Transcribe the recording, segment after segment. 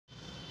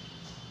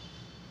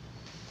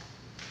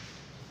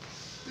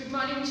Good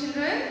morning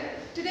children.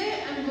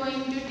 Today I am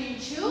going to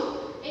teach you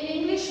in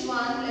English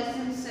 1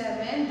 lesson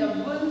 7 the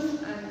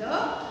wolf and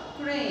the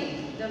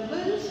crane. The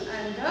wolf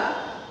and the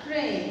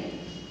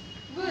crane.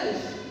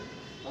 Wolf.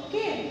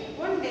 Okay.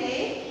 One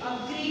day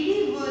a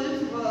greedy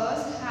wolf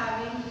was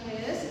having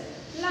his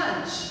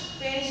lunch.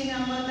 Page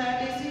number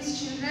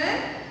 36 children.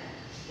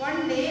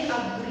 One day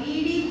a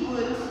greedy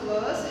wolf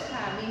was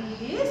having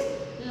his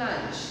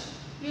lunch.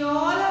 We all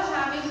are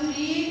having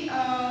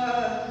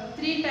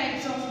three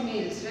types of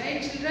meals,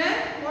 right children?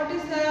 What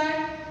is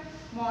that?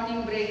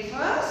 Morning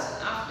breakfast,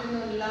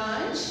 afternoon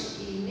lunch,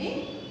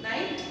 evening,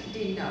 night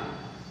dinner.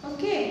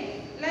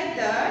 Okay, like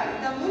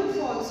that the wolf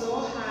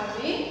also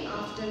having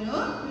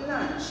afternoon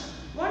lunch.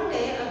 One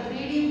day a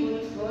greedy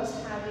wolf was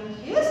having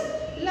his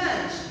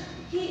lunch.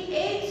 He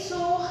ate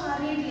so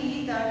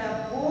hurriedly that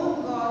a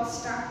bone got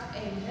stuck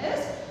in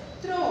his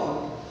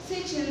throat.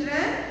 See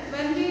children,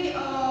 when we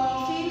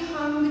feel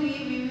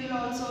hungry, we will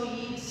also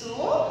eat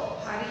so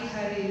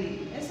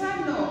hurriedly. Yes or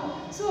no?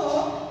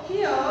 So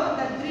here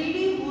the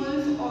greedy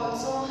wolf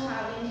also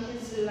having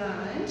his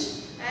lunch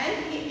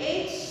and he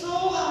ate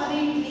so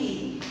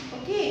hurriedly.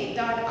 Okay,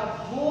 that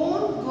a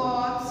bone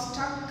got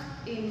stuck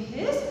in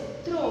his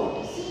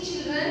throat. See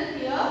children,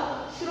 here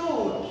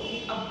throat.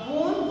 A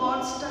bone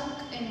got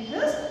stuck in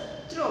his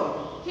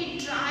throat. He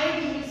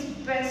tried his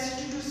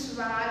best to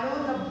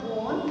swallow the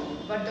bone,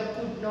 but he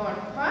could not.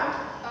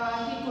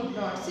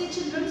 See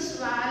children,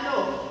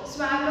 swallow.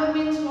 Swallow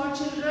means what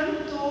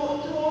children?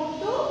 Throat to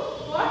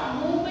what?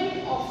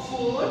 Movement of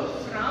food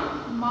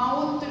from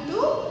mouth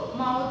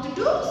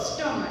to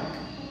stomach.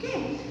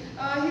 Okay.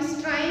 He's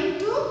trying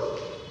to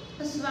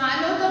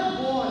swallow the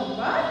bone,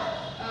 but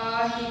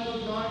he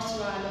could not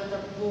swallow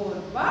the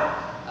bone. But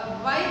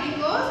why?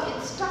 Because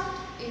it's stuck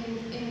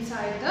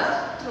inside the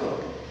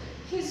throat.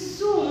 He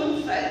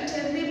soon felt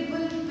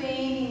terrible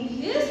pain in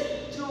his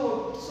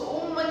throat, so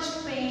much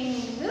pain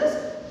in his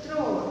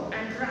throat,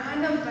 and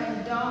ran up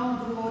and down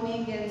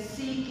groaning and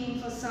seeking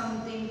for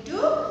something to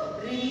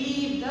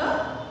relieve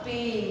the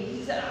pain.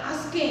 He's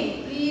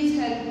asking, please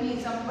help me,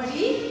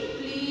 somebody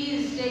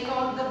please take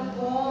out the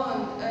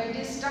bone. It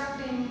is stuck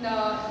in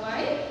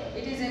my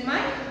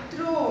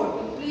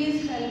throat.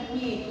 Please help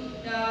me.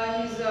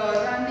 He's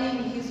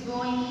running, he's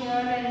going here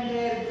and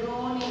there,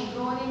 groaning.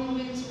 Groaning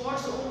means what?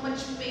 So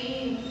much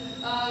pain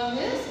in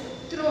his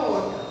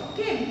throat.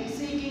 Okay,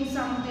 seeking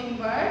something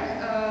but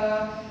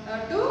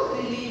to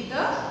relieve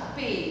the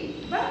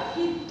pain. But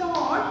he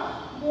thought,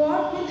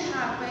 what will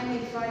happen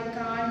if I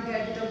can't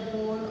get the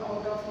bone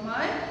out of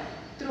my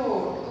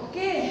throat?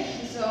 Okay,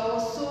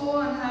 so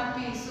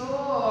unhappy,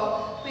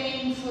 so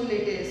painful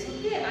it is.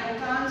 Okay, I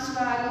can't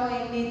swallow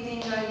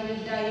anything, I will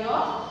die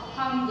of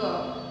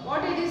hunger.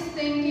 What it is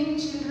thinking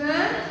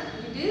children?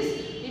 It is,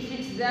 if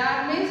it's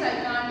there means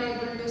I can't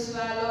able to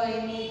swallow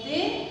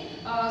anything.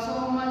 So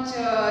much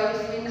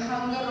if in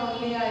hunger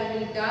only I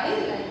will die,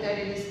 like that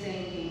it is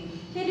thinking.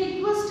 He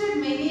requested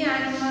many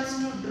animals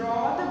to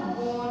draw the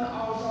bone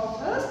out of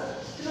his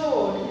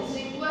throat. He is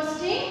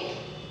requesting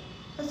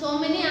so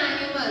many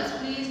animals,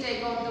 please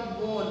take out the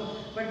bone,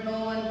 but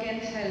no one can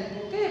help.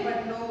 Okay,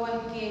 but no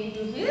one came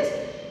to his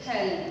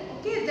help.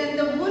 Okay, then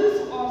the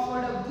wolf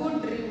offered a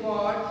good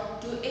reward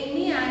to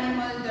any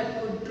animal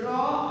that could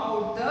draw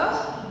out the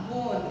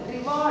bone.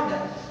 Reward.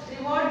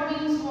 Reward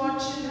means what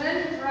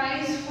children?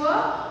 Prize for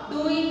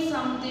doing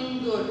something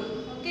good.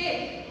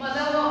 Okay,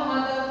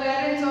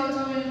 parents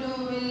also will tell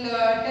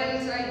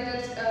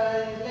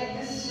like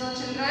this, no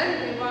children,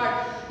 reward.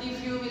 If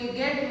you will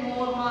get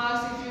more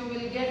marks, if you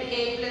will get A+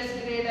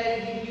 grade, I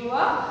will give you a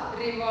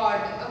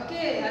reward.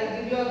 Okay, I will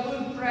give you a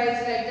good prize,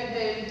 like that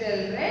they will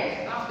tell, right?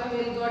 After we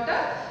got a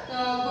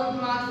good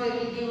marks, they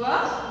will give a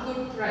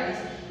good prize.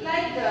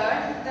 Like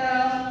that,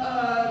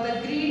 the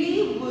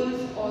greedy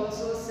wolf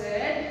also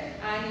said,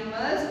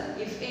 animals,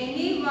 if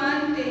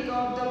anyone take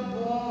out the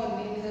bone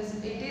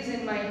it is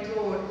in my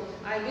throat,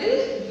 I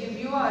will give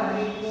you a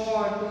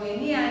reward to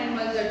any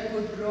animal that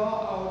could draw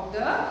out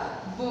the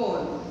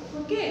bone.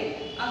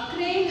 Okay, a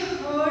crane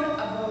heard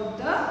about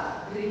the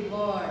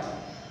reward.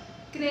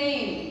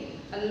 Crane,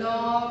 a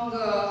long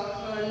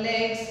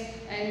legs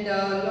and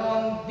a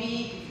long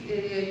beak.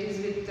 It is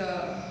with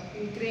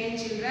in crane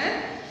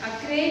children. A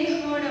crane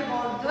heard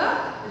about the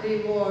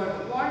reward.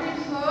 What it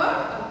heard?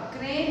 A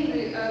crane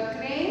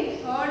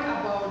heard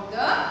about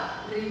the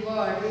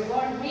reward.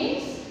 Reward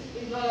means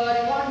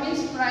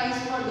prize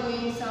for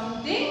doing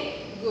something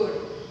good.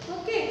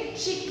 Okay,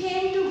 she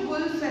came to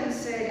wolf and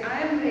said,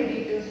 I am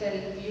ready to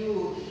help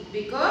you,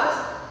 because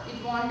it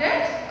wanted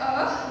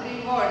a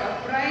reward,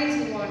 a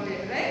prize it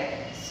wanted, right?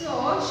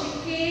 So she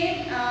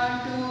came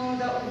to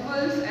the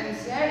wolf and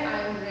said,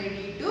 I am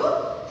ready to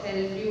help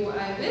you,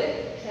 I will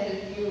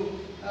help you.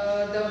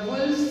 The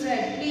wolf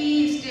said,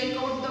 please take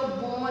out the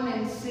bone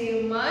and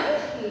save my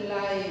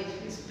life.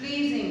 It's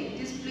pleasing,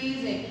 it is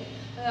pleasing.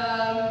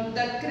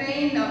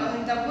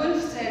 The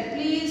wolf said,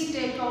 please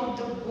take out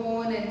the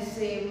bone and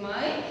save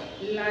my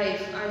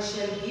life. I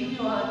shall give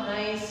you a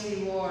nice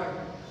reward.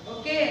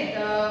 Okay,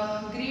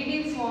 the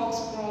greedy fox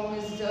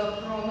promised the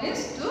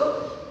promise to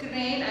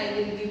crane, I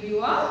will give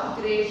you a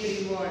great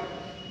reward.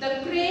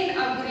 The crane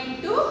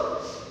agreed to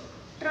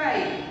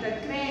try. The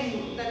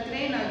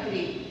crane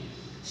agreed.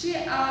 She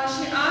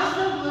asked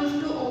the wolf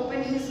to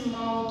open his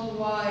mouth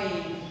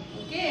wide.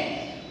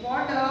 Okay.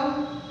 What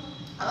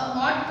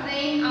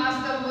crane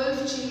asked the wolf,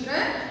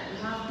 children? You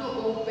have to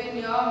open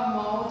your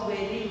mouth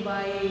very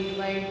wide.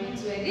 Wide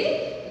means very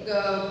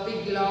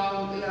big,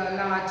 long,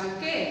 large.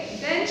 Okay.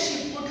 Then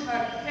she put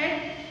her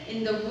head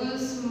in the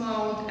wolf's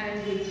mouth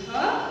and with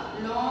her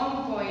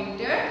long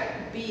pointed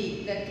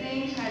beak. The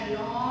crane had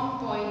long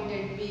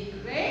pointed beak,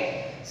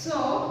 right?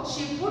 So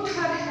she put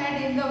her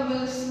head in the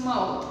wolf's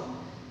mouth.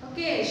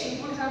 Okay, she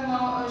put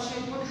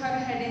her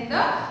head in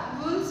the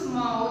wolf's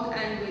mouth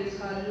and with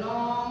her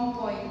long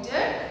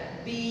pointed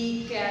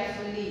beak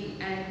carefully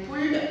and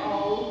pulled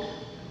out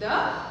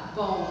the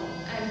bone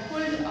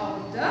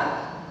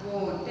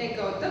Take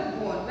out the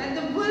bone. When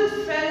the wolf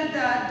felt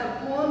that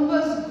the bone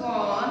was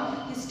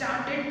gone, he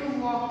started to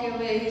walk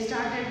away.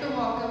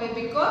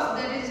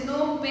 Because there is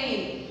no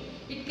pain.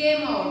 It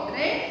came out,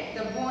 right?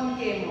 The bone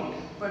came out.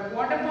 But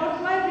what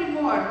about my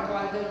reward?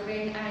 Called the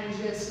crane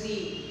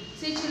anxiously.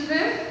 See,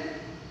 children,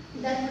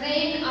 the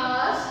crane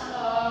asked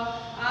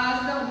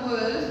the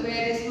wolf,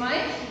 where is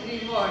my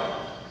reward?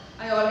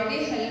 I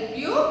already helped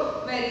you.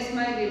 Where is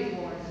my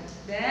reward?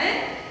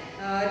 Then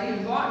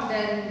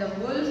the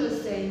wolf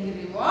is saying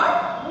reward.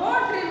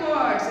 What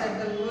reward? Said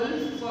the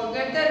wolf.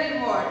 Forget the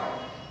reward.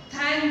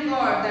 Thank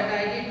God that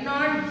I did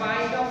not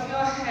bite off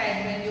your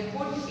head when you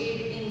put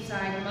it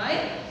inside my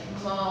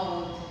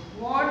mouth.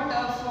 What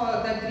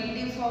the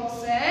greedy fox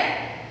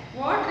said?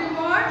 What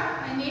reward?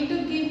 I need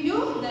to give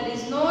you. There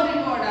is no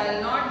reward. I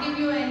will not give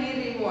you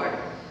any reward.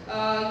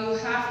 You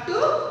have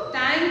to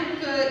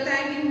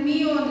thank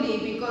me only,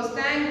 because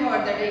thank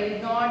God that I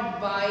did not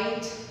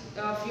bite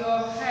off your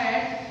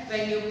head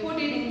when you put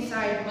it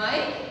inside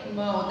my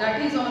mouth.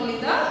 That is only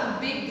the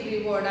big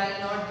reward. I will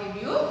not give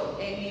you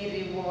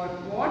any reward.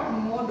 What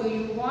more do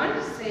you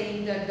want?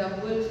 Saying that the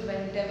wolf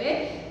went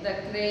away, the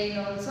crane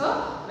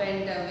also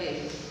went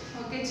away.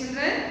 Okay,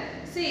 children.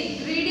 See,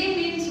 greedy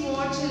means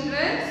what,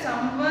 children?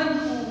 Someone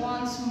who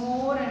wants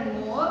more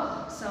and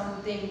more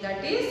something.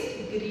 That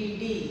is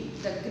greedy.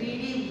 The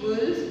greedy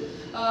wolf,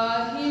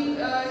 he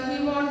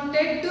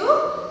wanted to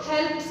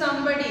help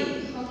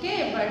somebody.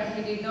 Okay, but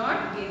he did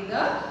not give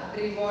the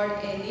reward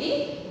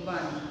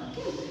anyone.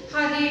 Okay.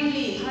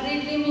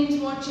 Hurriedly means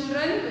what,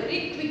 children? Very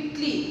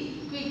quickly.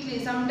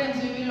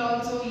 Sometimes we will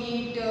also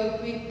eat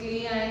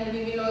quickly, and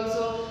we will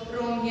also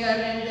roam here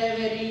and there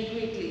very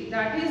quickly.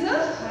 That is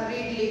a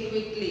hurriedly,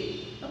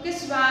 quickly. Okay,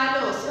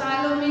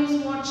 swallow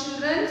means what,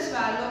 children?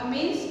 Swallow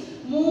means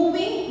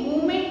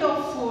movement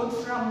of food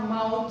from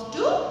mouth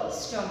to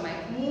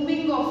stomach.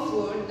 Moving of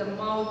food, the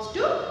mouth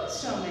to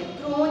stomach.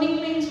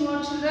 Groaning means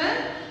what,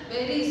 children?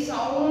 Very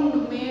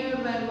sound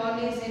made when one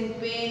is in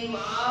pain.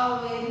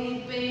 Wow,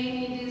 very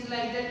pain. It is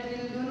like that.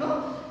 Will you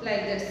know?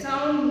 Like that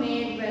sound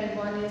made when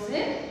one is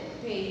in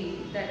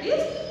pain. That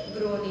is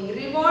groaning.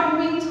 Reward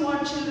means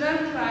what,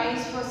 children?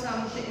 Prize for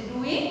something,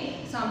 doing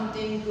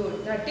something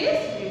good. That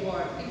is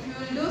reward. If you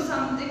will do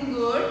something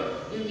good,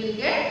 you will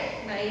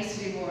get nice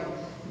reward.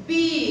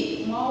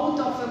 Beak, mouth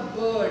of a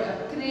bird.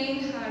 A crane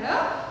had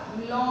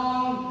a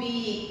long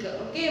beak.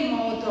 Okay,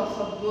 mouth of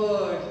a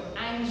bird.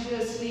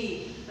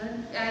 Anxiously.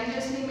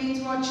 Anxiously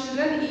means what,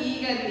 children?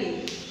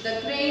 Eagerly. The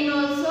crane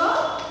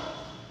also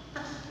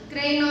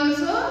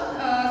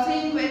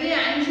saying very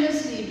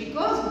anxiously,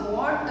 because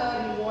what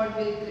the reward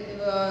will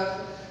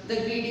the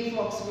greedy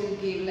fox will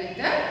give, like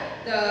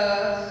that.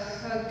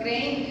 The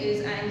crane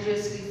is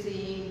anxiously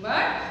saying,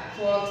 but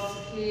fox,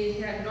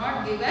 he had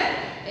not given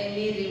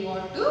any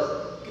reward to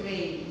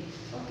crane.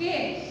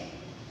 Okay.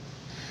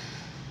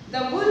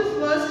 The wolf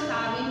was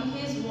having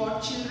his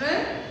what,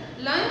 children?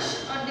 Lunch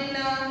or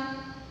dinner?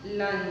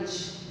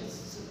 Lunch.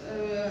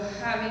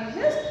 Having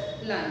his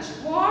lunch.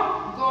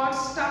 What got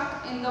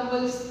stuck in the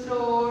wolf's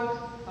throat?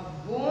 A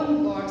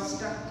bone got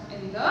stuck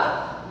in the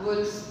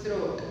wolf's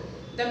throat.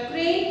 The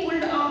crane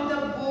pulled out the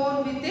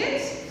bone with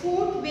its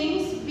foot,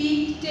 wings,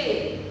 beak,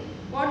 tail.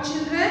 What,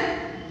 children?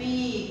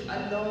 Beak.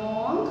 A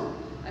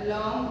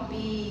long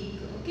beak.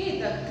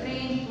 Okay, the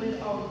crane pulled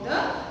out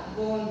the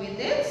bone with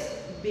its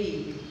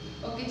beak.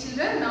 Okay,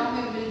 children, now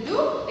we will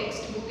do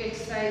textbook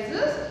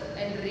exercises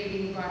and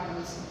reading part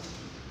also.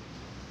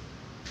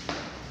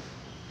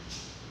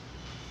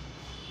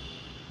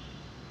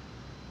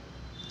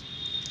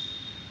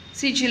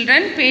 See,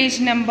 children, page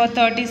number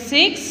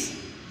 36.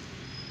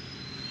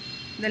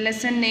 The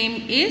lesson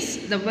name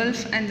is The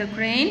Wolf and the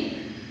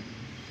Crane.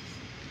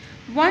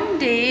 One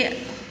day,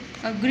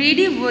 a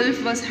greedy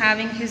wolf was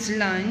having his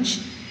lunch.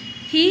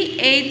 He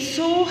ate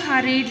so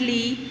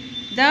hurriedly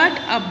that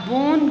a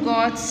bone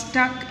got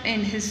stuck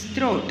in his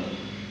throat.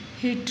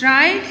 He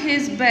tried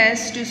his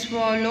best to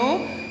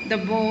swallow the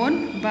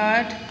bone,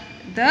 but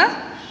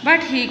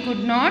he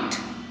could not.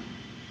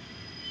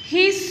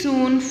 He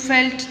soon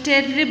felt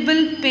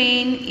terrible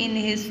pain in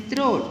his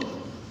throat.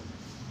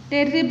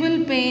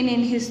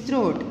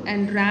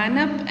 And ran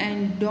up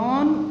and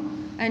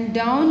and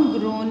down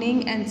groaning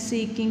and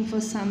seeking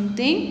for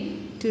something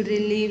to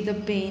relieve the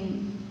pain.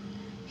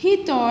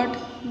 He thought,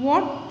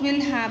 what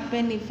will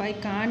happen if I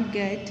can't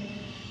get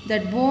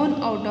that bone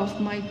out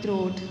of my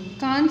throat?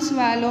 Can't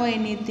swallow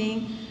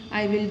anything,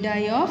 I will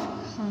die of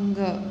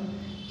hunger.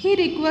 He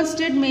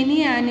requested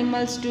many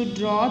animals to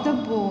draw the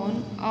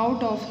bone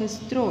out of his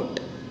throat,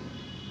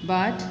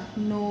 but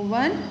no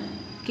one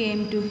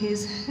came to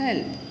his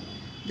help.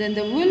 Then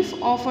the wolf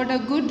offered a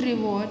good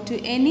reward to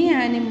any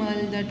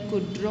animal that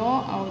could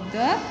draw out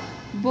the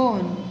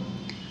bone.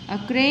 A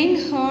crane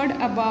heard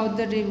about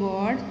the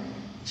reward.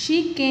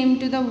 She came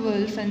to the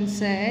wolf and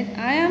said,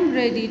 I am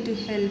ready to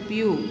help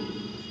you.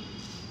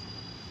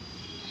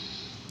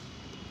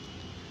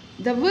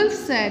 The wolf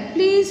said,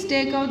 please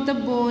take out the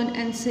bone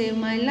and save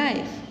my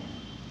life.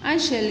 I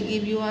shall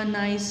give you a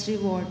nice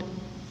reward.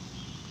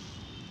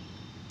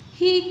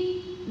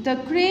 The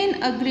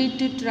crane agreed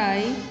to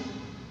try.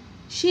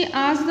 She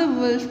asked the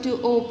wolf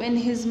to open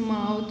his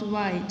mouth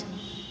wide.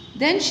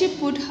 Then she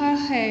put her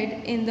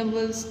head in the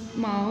wolf's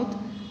mouth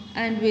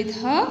and with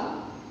her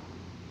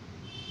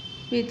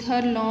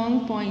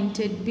long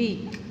pointed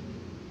beak,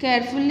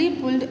 carefully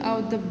pulled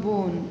out the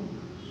bone.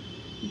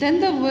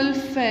 Then the wolf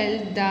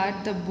felt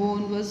that the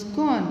bone was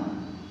gone.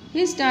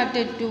 He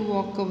started to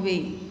walk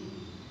away.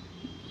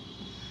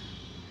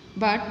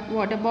 But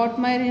what about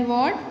my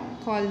reward?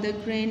 Called the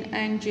crane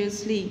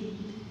anxiously.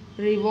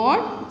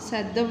 Reward?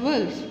 Said the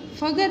wolf.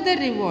 Forget the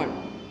reward.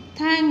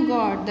 Thank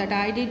God that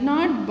I did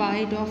not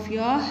bite off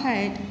your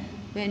head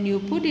when you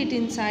put it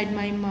inside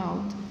my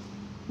mouth.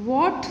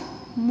 What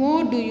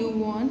more do you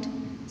want?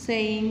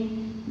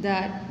 Saying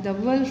that, the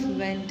wolf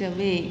went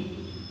away.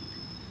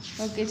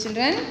 Okay,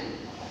 children.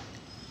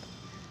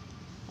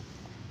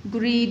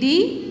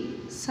 Greedy,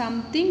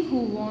 something who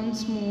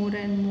wants more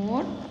and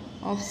more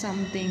of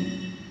something.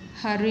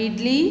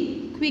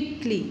 Hurriedly,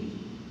 quickly.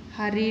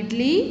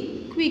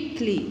 Hurriedly,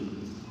 quickly.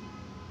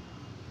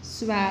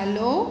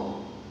 Swallow,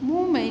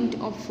 movement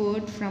of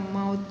food from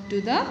mouth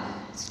to the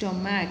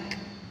stomach.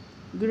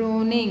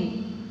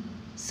 Groaning,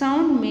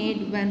 sound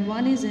made when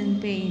one is in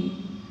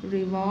pain.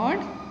 Reward,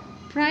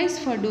 prize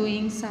for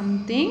doing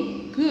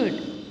something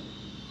good.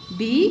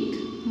 Beak,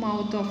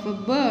 mouth of a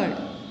bird.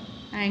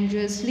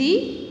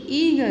 Anxiously,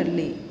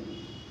 eagerly.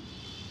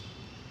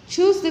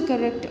 Choose the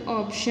correct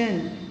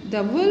option.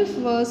 The wolf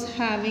was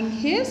having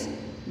his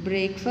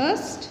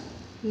breakfast,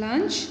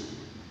 lunch,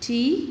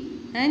 tea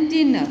and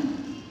dinner.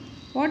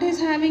 What is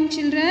having,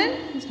 children?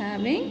 Is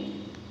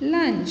having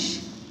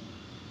lunch.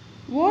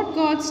 What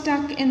got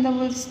stuck in the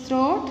wolf's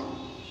throat?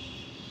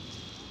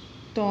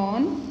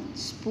 Thorn,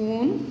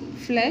 spoon,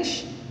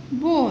 flesh,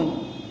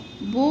 bone.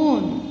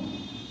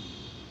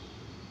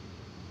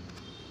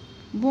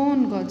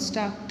 Bone got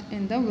stuck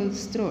in the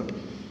wolf's throat.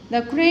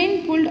 The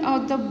crane pulled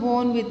out the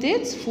bone with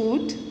its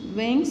foot,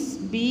 wings,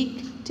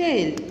 beak,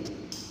 tail.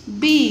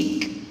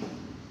 Beak.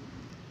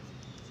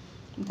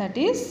 That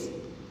is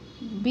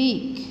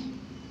beak.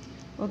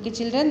 Okay,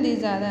 children,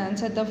 these are the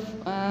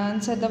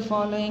answer the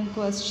following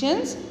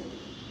questions.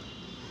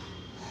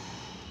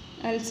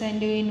 I'll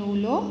send you in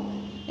ULO.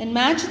 And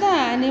match the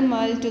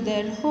animal to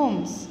their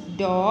homes.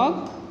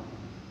 Dog.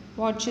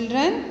 What,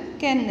 children?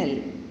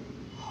 Kennel.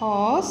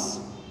 Horse.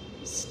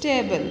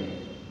 Stable.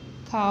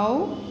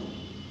 Cow.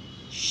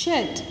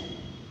 Shed.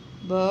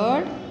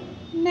 Bird.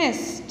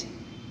 Nest.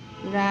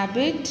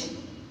 Rabbit.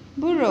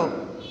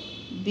 Burrow.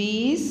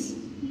 Bees.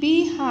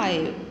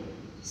 Beehive.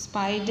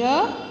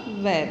 Spider.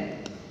 Web.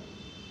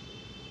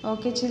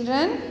 Okay,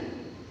 children.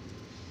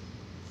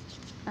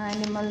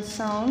 Animal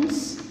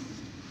sounds.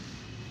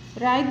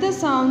 Write the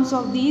sounds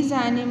of these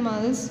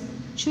animals.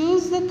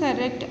 Choose the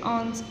correct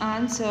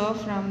answer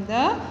from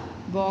the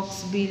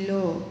box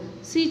below.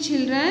 See,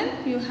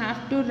 children, you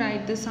have to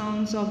write the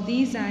sounds of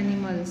these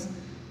animals.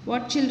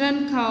 What,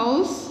 children?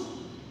 Cows.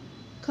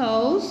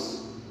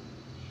 Cows.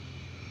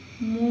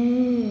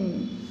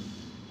 Moo.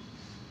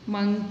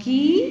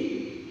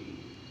 Monkey.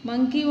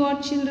 Monkey,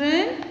 what,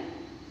 children?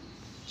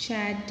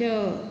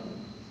 Chatter.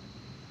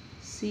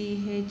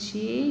 C-H-A-T-T-E-R.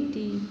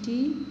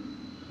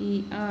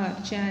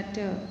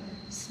 Chatter.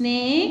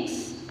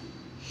 Snakes.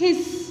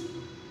 Hiss.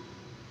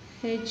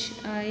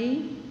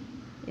 H-I-S-S.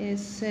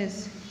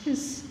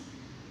 Hiss.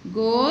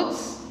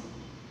 Goats.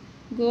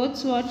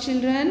 Goats, what,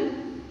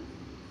 children?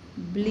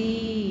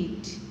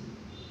 Bleat.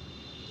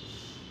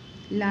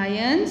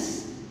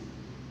 Lions.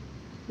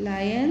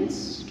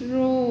 Lions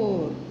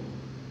roar.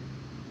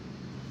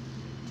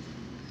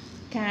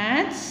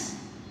 Cats.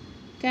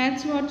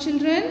 Cats, what,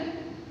 children?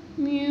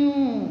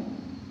 Mew.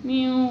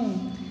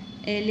 Mew.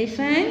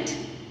 Elephant.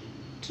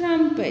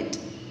 Trumpet.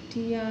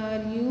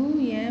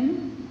 T-R-U-M-P-E-T.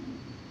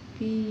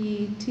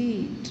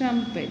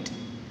 Trumpet.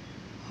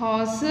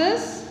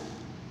 Horses.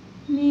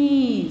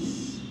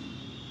 Knees.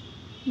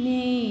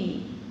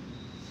 Neigh.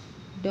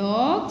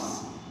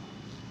 Dogs.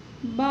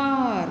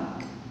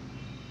 Bark.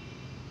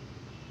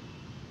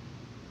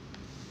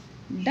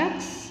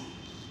 Ducks.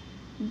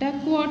 Duck,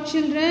 what,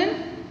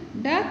 children?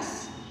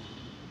 Ducks.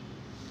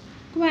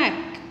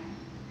 Quack.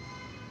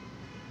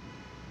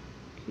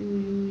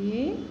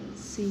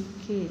 Q-U-A-C.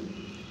 K.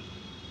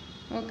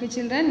 Okay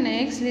children,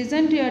 next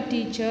listen to your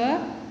teacher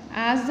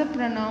as they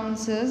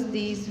pronounces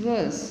these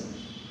words.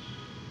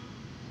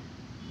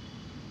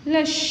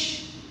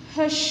 Lush,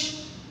 hush,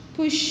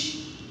 push,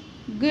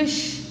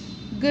 gush,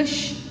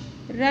 gush,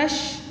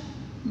 rush,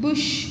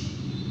 bush.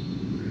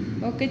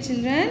 Okay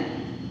children,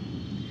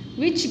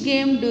 which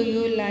game do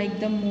you like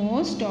the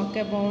most? Talk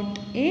about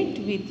it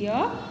with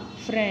your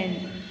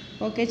friend.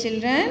 Okay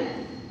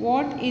children,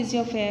 what is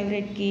your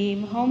favorite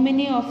game? How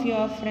many of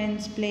your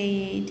friends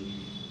play it?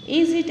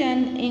 Is it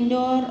an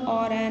indoor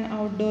or an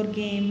outdoor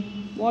game?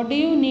 What do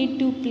you need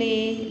to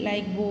play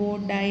like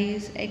board,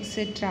 dice,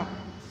 etc.?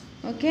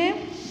 Okay,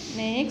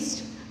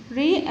 next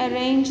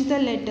rearrange the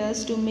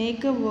letters to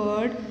make a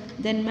word,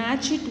 then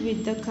match it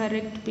with the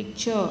correct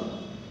picture.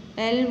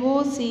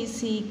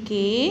 L-O-C-C-K.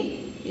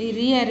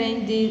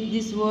 Rearrange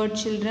this word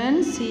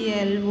children.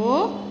 C-L-O-C-K.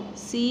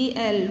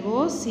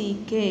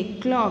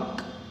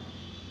 Clock.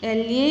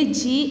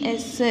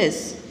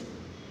 L-A-G-S-S.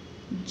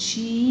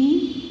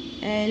 G-L-A-S-S.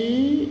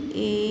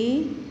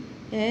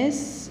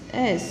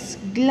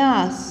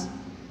 Glass.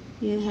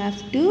 You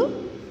have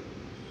to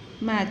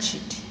match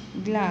it.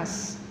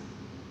 Glass.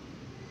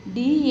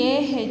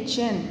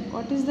 D-A-H-N.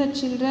 What is that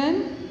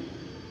children?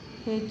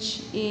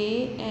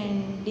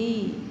 H-A-N-D.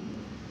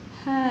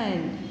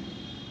 Hand.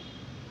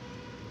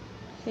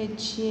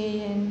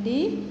 H-A-N-D.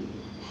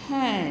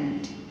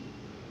 Hand.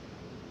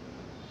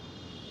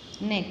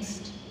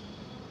 Next.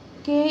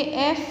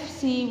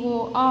 K-F-C-O-R.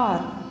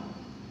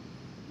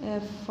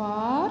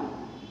 F-R-O-C-K.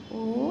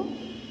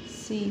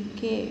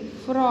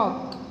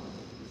 Frog.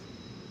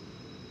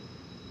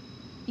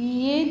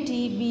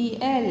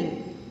 E-A-T-B-L.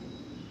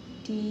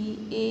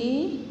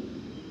 T-A-B-L-E.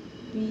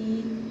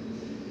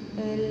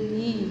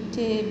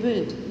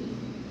 Table.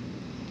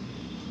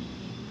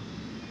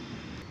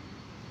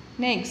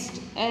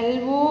 Next,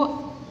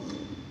 L-O,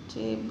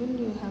 table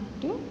you have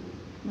to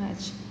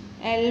match.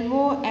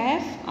 L-O-F-R-E-W.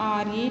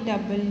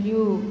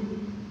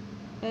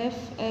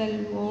 F-L-O-W-E-R.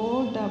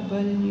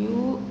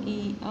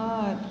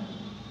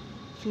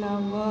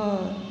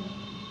 Flower.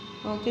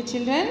 Okay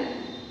children?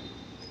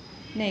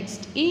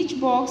 Next, each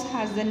box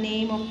has the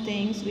name of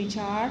things which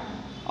are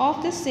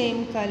of the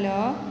same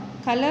color.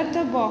 Color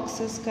the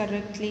boxes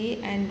correctly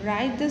and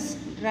write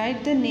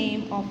the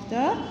name of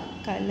the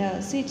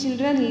color. See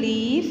children,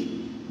 leaf,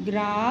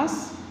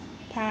 grass,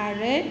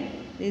 parrot,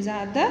 these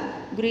are the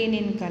green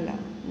in color.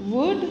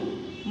 Wood,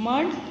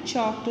 mud,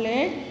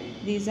 chocolate,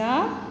 these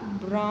are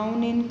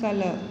brown in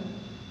color.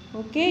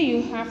 Okay,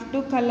 you have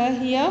to color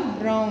here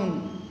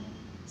brown.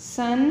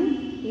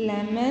 Sun,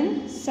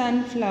 lemon,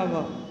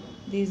 sunflower,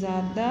 these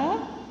are the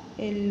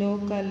yellow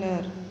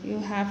color. You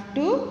have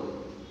to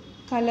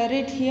color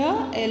it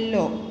here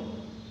yellow.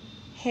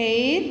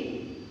 Hair,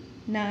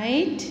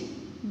 night,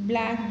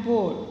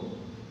 blackboard.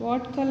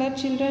 What color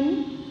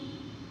children?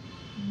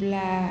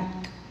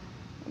 Black.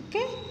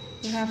 Okay,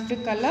 you have to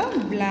color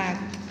black.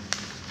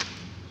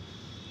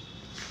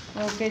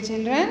 Okay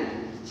children,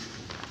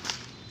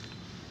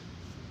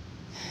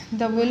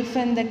 the wolf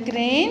and the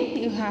crane,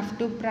 you have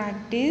to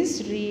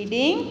practice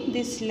reading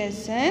this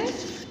lesson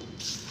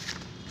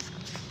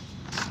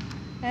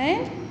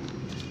and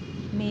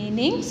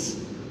meanings,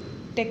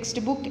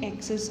 textbook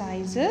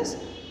exercises,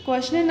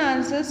 question and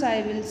answers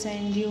I will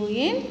send you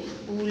in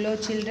ULO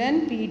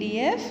children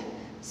PDF.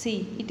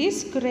 See, it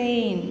is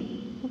crane.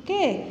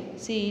 Okay,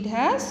 see it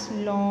has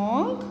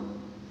long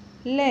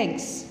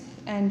legs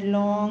and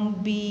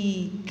long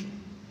beak.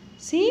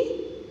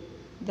 See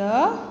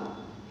the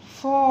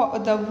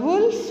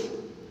wolf.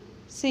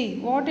 See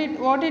what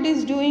it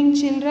is doing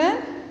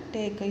children.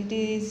 It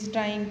is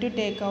trying to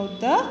take out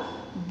the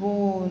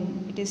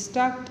bone. It is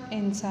stuck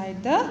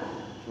inside the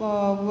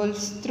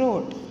wolf's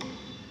throat.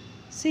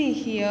 See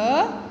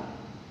here.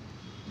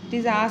 It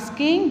is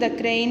asking. The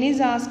crane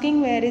is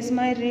asking, where is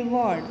my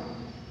reward?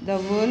 The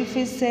wolf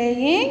is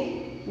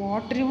saying,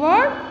 what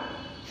reward?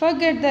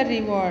 Forget the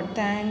reward.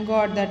 Thank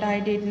God that I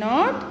did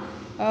not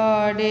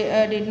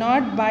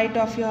bite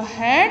off your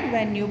head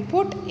when you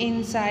put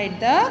inside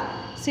the,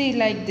 see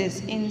like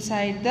this,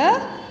 inside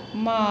the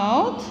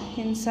mouth,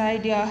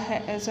 inside your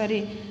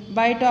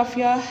bite off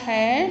your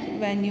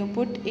head when you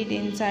put it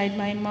inside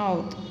my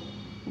mouth.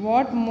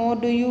 What more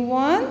do you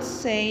want?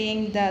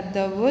 Saying that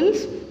the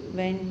wolf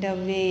went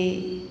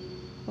away.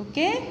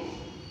 Okay.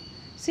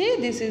 See,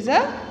 this is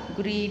a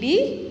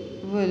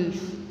greedy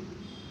wolf.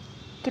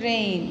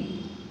 Crane.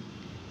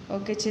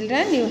 Okay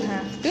children, you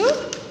have to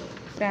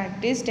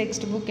practice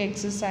textbook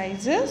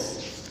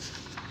exercises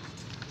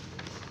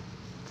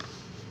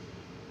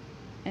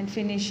and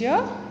finish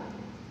your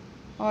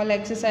all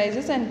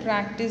exercises and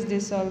practice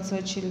this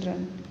also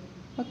children.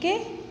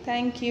 Okay,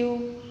 thank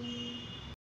you.